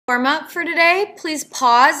Warm up for today. Please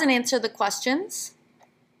pause and answer the questions.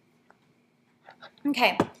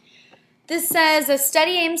 Okay. This says, a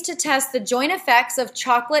study aims to test the joint effects of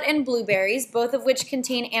chocolate and blueberries, both of which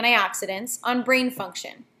contain antioxidants, on brain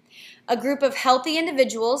function. A group of healthy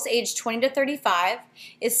individuals aged 20 to 35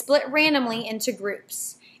 is split randomly into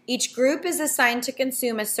groups. Each group is assigned to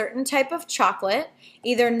consume a certain type of chocolate,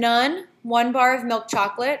 either none, 1 bar of milk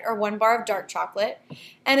chocolate, or 1 bar of dark chocolate,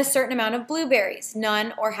 and a certain amount of blueberries,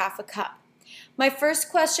 none or half a cup. My first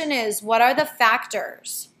question is, what are the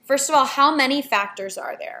factors? First of all, how many factors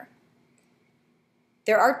are there?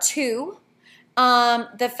 There are 2.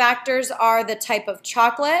 The factors are the type of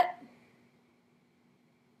chocolate.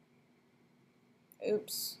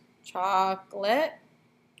 Chocolate.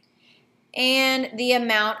 And the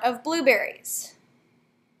amount of blueberries.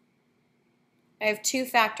 I have 2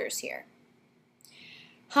 factors here.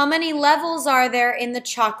 How many levels are there in the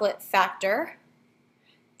chocolate factor?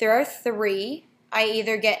 There are 3. I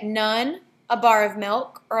either get none, a bar of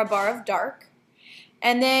milk, or a bar of dark.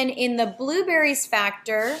 And then in the blueberries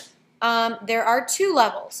factor, there are 2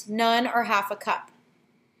 levels, none or half a cup.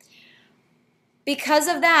 Because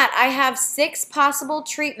of that, I have 6 possible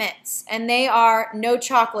treatments, and they are no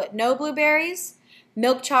chocolate, no blueberries,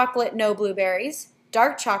 milk chocolate, no blueberries,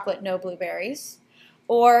 dark chocolate, no blueberries,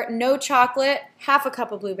 or no chocolate, half a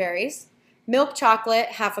cup of blueberries, milk chocolate,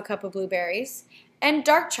 half a cup of blueberries, and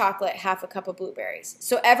dark chocolate, half a cup of blueberries.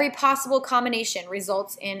 So every possible combination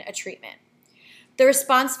results in a treatment. The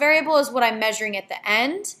response variable is what I'm measuring at the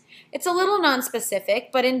end. It's a little nonspecific,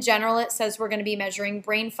 but in general it says we're going to be measuring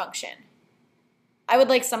brain function. I would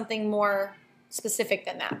like something more specific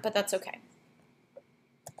than that, but that's okay.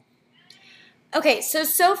 Okay,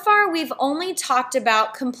 so far we've only talked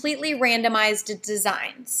about completely randomized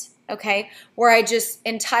designs, okay, where I just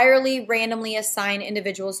entirely randomly assign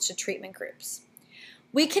individuals to treatment groups.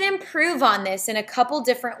 We can improve on this in a couple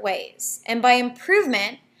different ways, and by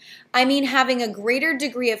improvement, I mean having a greater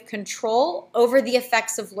degree of control over the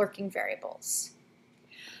effects of lurking variables.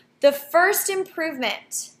 The first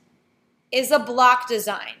improvement is a block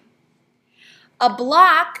design. A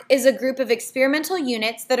block is a group of experimental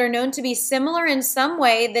units that are known to be similar in some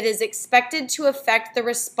way that is expected to affect the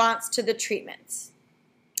response to the treatments.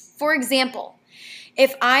 For example,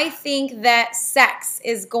 if I think that sex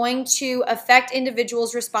is going to affect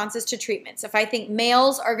individuals' responses to treatments, if I think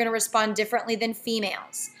males are going to respond differently than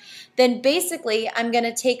females, then basically I'm going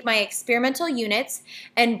to take my experimental units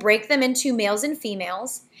and break them into males and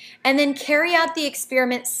females, and then carry out the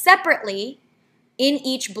experiment separately in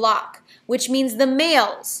each block, which means the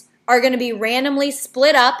males are going to be randomly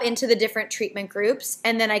split up into the different treatment groups,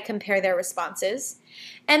 and then I compare their responses.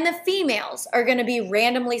 And the females are going to be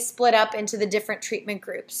randomly split up into the different treatment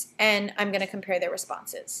groups, and I'm going to compare their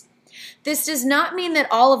responses. This does not mean that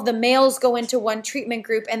all of the males go into one treatment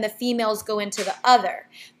group and the females go into the other.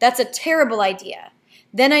 That's a terrible idea.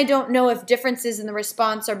 Then I don't know if differences in the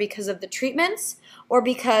response are because of the treatments or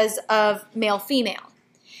because of male-female.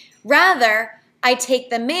 Rather, I take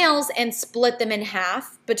the males and split them in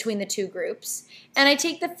half between the 2 groups, and I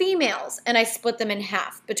take the females and I split them in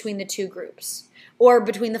half between the 2 groups, or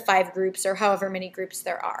between the 5 groups, or however many groups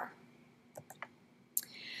there are.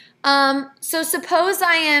 So suppose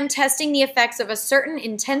I am testing the effects of a certain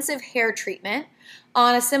intensive hair treatment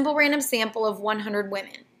on a simple random sample of 100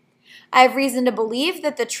 women. I have reason to believe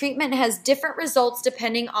that the treatment has different results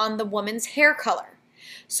depending on the woman's hair color.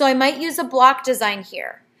 So I might use a block design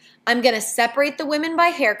here. I'm going to separate the women by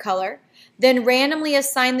hair color, then randomly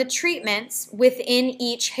assign the treatments within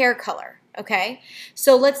each hair color. Okay?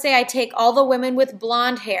 So let's say I take all the women with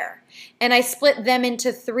blonde hair and I split them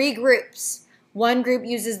into 3 groups. One group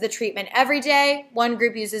uses the treatment every day, one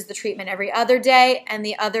group uses the treatment every other day, and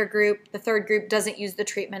the other group, the 3rd group, doesn't use the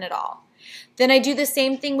treatment at all. Then I do the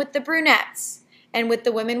same thing with the brunettes, and with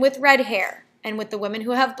the women with red hair, and with the women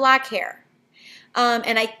who have black hair.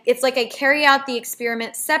 It's like I carry out the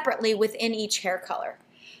experiment separately within each hair color.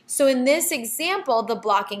 So in this example, the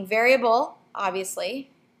blocking variable, obviously,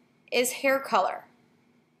 is hair color.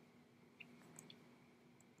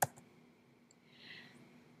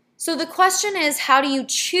 So the question is, how do you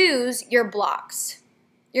choose your blocks?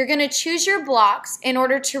 You're going to choose your blocks in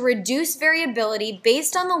order to reduce variability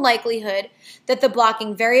based on the likelihood that the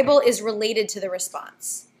blocking variable is related to the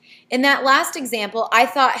response. In that last example, I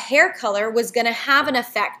thought hair color was going to have an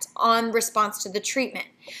effect on response to the treatment.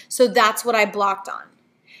 So that's what I blocked on.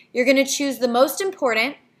 You're going to choose the most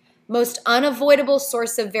important, most unavoidable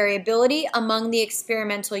source of variability among the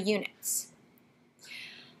experimental units.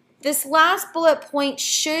 This last bullet point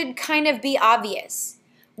should kind of be obvious.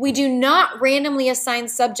 We do not randomly assign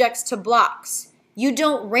subjects to blocks. You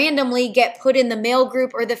don't randomly get put in the male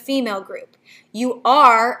group or the female group. You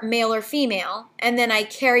are male or female, and then I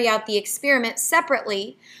carry out the experiment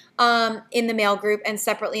separately in the male group and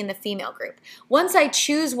separately in the female group. Once I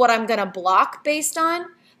choose what I'm going to block based on,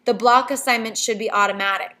 the block assignment should be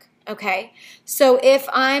automatic, okay? So if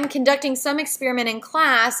I'm conducting some experiment in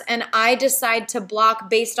class and I decide to block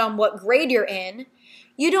based on what grade you're in,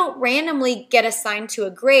 you don't randomly get assigned to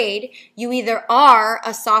a grade. You either are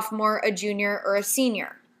a sophomore, a junior, or a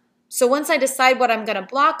senior. So once I decide what I'm going to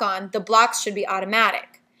block on, the blocks should be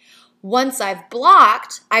automatic. Once I've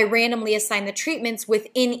blocked, I randomly assign the treatments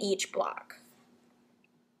within each block.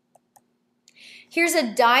 Here's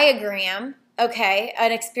a diagram, okay,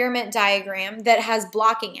 an experiment diagram that has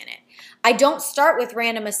blocking in it. I don't start with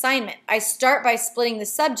random assignment. I start by splitting the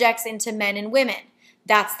subjects into men and women.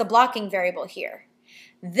 That's the blocking variable here.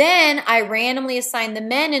 Then I randomly assign the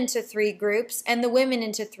men into 3 groups and the women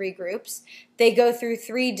into 3 groups. They go through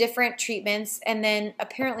 3 different treatments, and then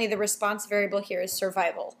apparently the response variable here is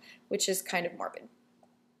survival, which is kind of morbid.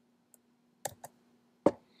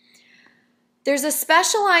 There's a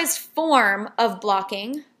specialized form of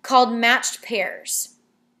blocking called matched pairs.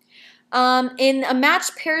 In a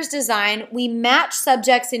matched pairs design, we match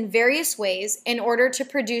subjects in various ways in order to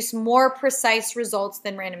produce more precise results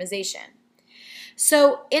than randomization.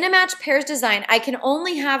 So in a matched pairs design, I can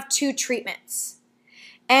only have 2 treatments.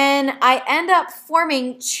 And I end up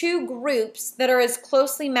forming 2 groups that are as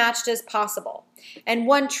closely matched as possible. And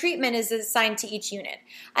 1 treatment is assigned to each unit.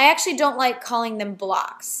 I actually don't like calling them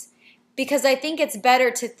blocks because I think it's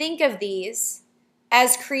better to think of these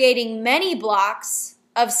as creating many blocks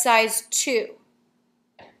of size 2.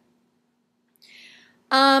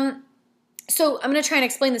 So I'm going to try and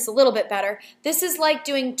explain this a little bit better. This is like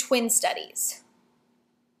doing twin studies.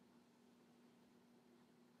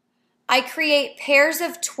 I create pairs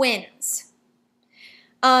of twins.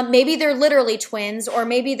 Maybe they're literally twins, or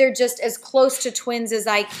maybe they're just as close to twins as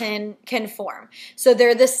I can form. So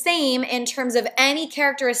they're the same in terms of any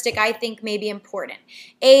characteristic I think may be important.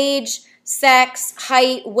 Age, sex,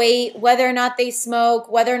 height, weight, whether or not they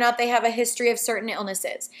smoke, whether or not they have a history of certain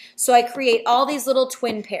illnesses. So I create all these little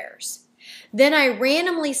twin pairs. Then I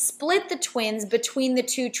randomly split the twins between the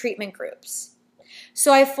 2 treatment groups.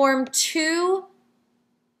 So I form two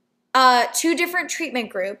different treatment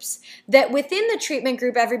groups that within the treatment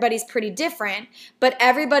group everybody's pretty different, but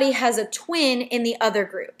everybody has a twin in the other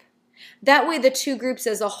group. That way the 2 groups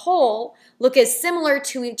as a whole look as similar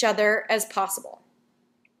to each other as possible.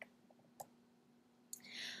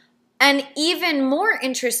 An even more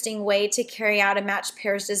interesting way to carry out a matched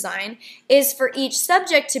pairs design is for each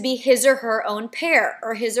subject to be his or her own pair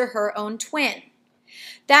or his or her own twin.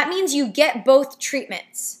 That means you get both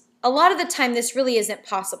treatments. A lot of the time this really isn't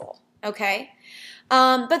possible, okay?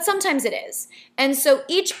 But sometimes it is. And so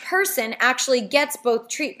each person actually gets both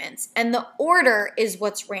treatments, and the order is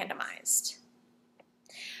what's randomized.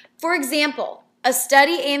 For example, a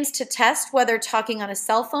study aims to test whether talking on a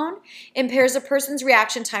cell phone impairs a person's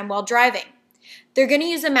reaction time while driving. They're going to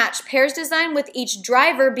use a matched pairs design with each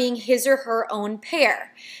driver being his or her own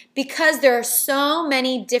pair. Because there are so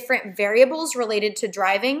many different variables related to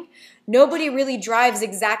driving, nobody really drives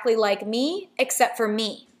exactly like me except for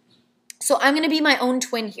me. So I'm going to be my own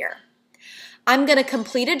twin here. I'm going to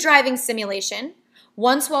complete a driving simulation,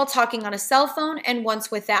 once while talking on a cell phone and once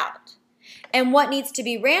without. And what needs to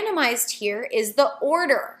be randomized here is the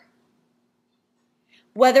order.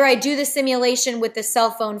 Whether I do the simulation with the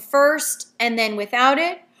cell phone first and then without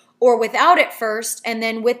it, or without it first and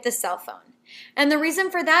then with the cell phone. And the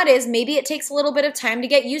reason for that is maybe it takes a little bit of time to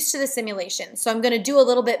get used to the simulation, so I'm going to do a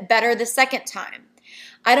little bit better the second time.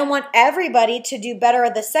 I don't want everybody to do better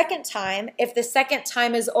the second time if the second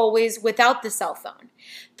time is always without the cell phone.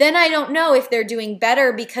 Then I don't know if they're doing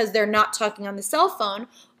better because they're not talking on the cell phone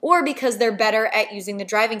or because they're better at using the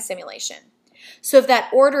driving simulation. So if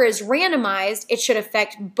that order is randomized, it should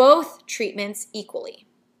affect both treatments equally.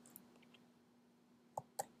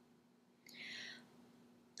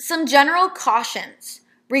 Some general cautions.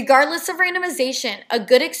 Regardless of randomization, a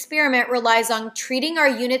good experiment relies on treating our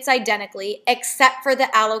units identically except for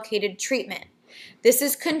the allocated treatment. This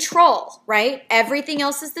is control, right? Everything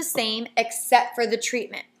else is the same except for the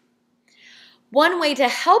treatment. One way to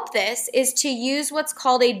help this is to use what's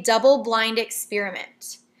called a double-blind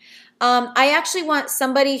experiment. I actually want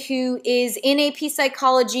somebody who is in AP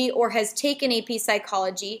Psychology or has taken AP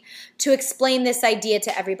Psychology to explain this idea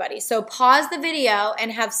to everybody. So pause the video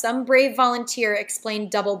and have some brave volunteer explain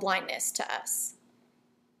double blindness to us.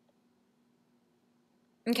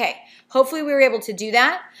 Okay, hopefully we were able to do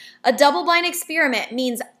that. A double-blind experiment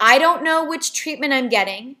means I don't know which treatment I'm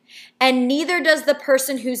getting, and neither does the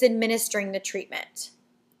person who's administering the treatment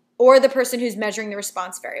or the person who's measuring the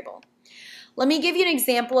response variable. Let me give you an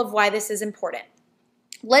example of why this is important.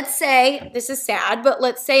 Let's say, this is sad, but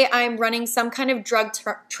let's say I'm running some kind of drug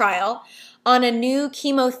trial on a new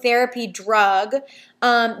chemotherapy drug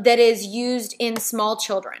that is used in small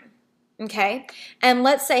children. Okay, and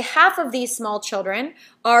let's say half of these small children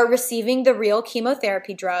are receiving the real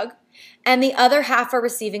chemotherapy drug and the other half are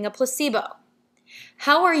receiving a placebo.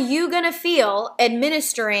 How are you going to feel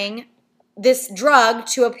administering this drug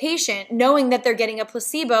to a patient knowing that they're getting a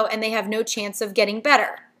placebo and they have no chance of getting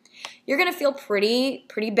better? You're going to feel pretty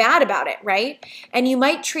bad about it, right? And you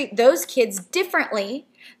might treat those kids differently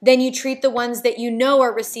than you treat the ones that you know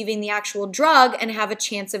are receiving the actual drug and have a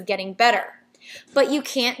chance of getting better. But you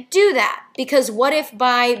can't do that, because what if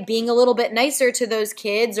by being a little bit nicer to those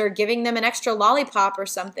kids or giving them an extra lollipop or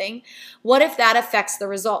something, what if that affects the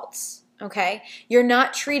results? Okay? You're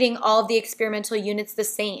not treating all of the experimental units the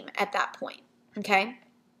same at that point. Okay?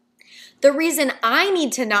 The reason I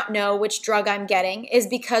need to not know which drug I'm getting is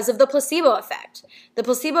because of the placebo effect. The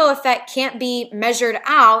placebo effect can't be measured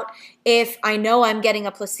out if I know I'm getting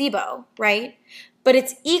a placebo, right? But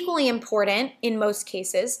it's equally important, in most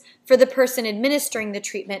cases, for the person administering the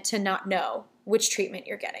treatment to not know which treatment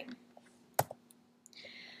you're getting.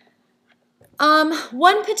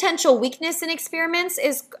 One potential weakness in experiments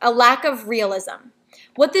is a lack of realism.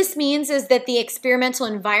 What this means is that the experimental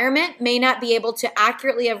environment may not be able to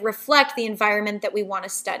accurately reflect the environment that we want to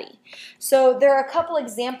study. So there are a couple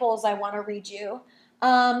examples I want to read you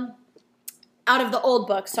out of the old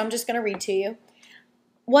book, so I'm just going to read to you.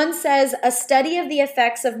 One says, a study of the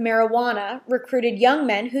effects of marijuana recruited young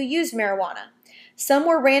men who used marijuana. Some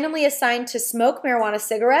were randomly assigned to smoke marijuana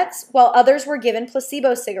cigarettes, while others were given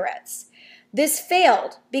placebo cigarettes. This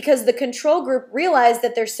failed because the control group realized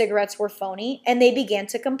that their cigarettes were phony and they began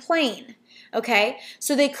to complain. Okay,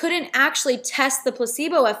 so they couldn't actually test the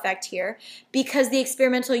placebo effect here because the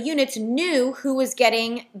experimental units knew who was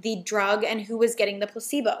getting the drug and who was getting the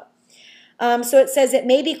placebo. So it says it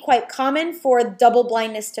may be quite common for double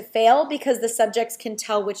blindness to fail because the subjects can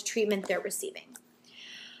tell which treatment they're receiving.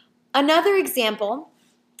 Another example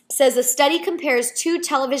says a study compares two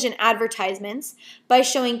television advertisements by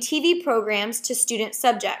showing TV programs to student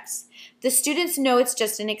subjects. The students know it's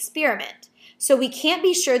just an experiment, so we can't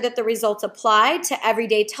be sure that the results apply to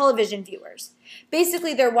everyday television viewers.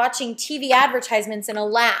 Basically, they're watching TV advertisements in a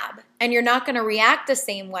lab, and you're not going to react the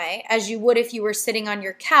same way as you would if you were sitting on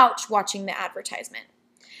your couch watching the advertisement.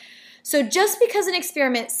 So just because an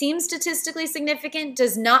experiment seems statistically significant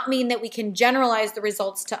does not mean that we can generalize the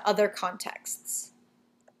results to other contexts.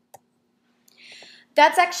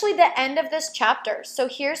 That's actually the end of this chapter. So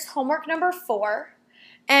here's homework number 4.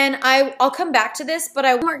 And I'll come back to this, but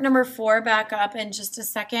I will homework number 4 back up in just a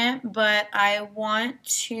second. But I want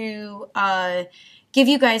to give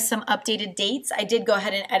you guys some updated dates. I did go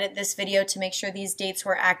ahead and edit this video to make sure these dates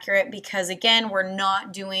were accurate because, again, we're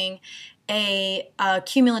not doing a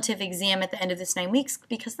cumulative exam at the end of this 9 weeks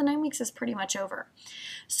because the 9 weeks is pretty much over.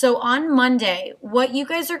 So on Monday, what you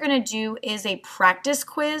guys are going to do is a practice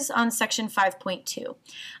quiz on section 5.2.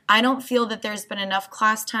 I don't feel that there's been enough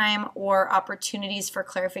class time or opportunities for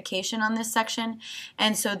clarification on this section,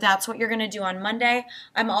 and so that's what you're going to do on Monday.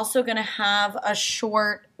 I'm also going to have a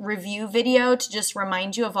short review video to just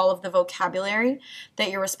remind you of all of the vocabulary that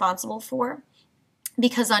you're responsible for.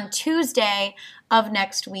 Because on Tuesday of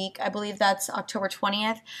next week, I believe that's October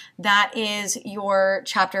 20th, that is your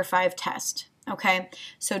Chapter 5 test. Okay,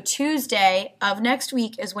 so Tuesday of next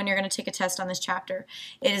week is when you're going to take a test on this chapter.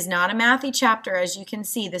 It is not a mathy chapter, as you can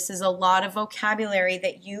see. This is a lot of vocabulary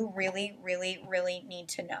that you really need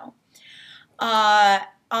to know.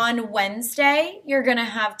 On Wednesday, you're going to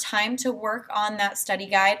have time to work on that study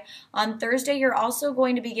guide. On Thursday, you're also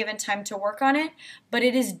going to be given time to work on it, but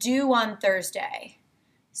it is due on Thursday.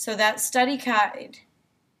 So that study guide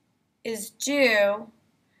is due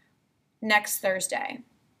next Thursday.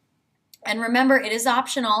 And remember, it is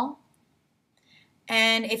optional.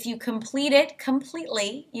 And if you complete it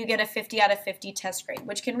completely, you get a 50 out of 50 test grade,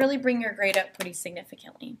 which can really bring your grade up pretty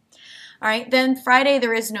significantly. All right, then Friday,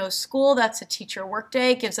 there is no school. That's a teacher work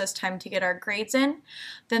day. It gives us time to get our grades in.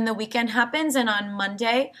 Then the weekend happens, and on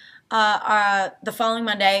Monday, the following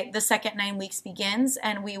Monday, the second 9 weeks begins,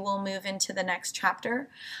 and we will move into the next chapter.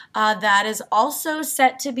 That is also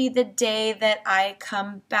set to be the day that I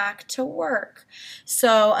come back to work.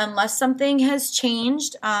 So unless something has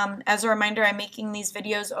changed, as a reminder, I'm making these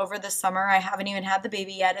videos over the summer. I haven't even had the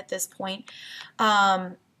baby yet at this point.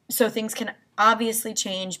 So things can obviously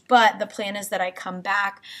change, but the plan is that I come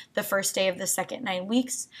back the first day of the second 9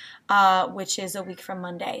 weeks, which is a week from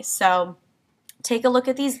Monday. So take a look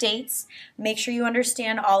at these dates. Make sure you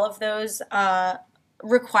understand all of those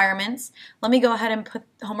requirements. Let me go ahead and put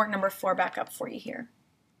homework number 4 back up for you here.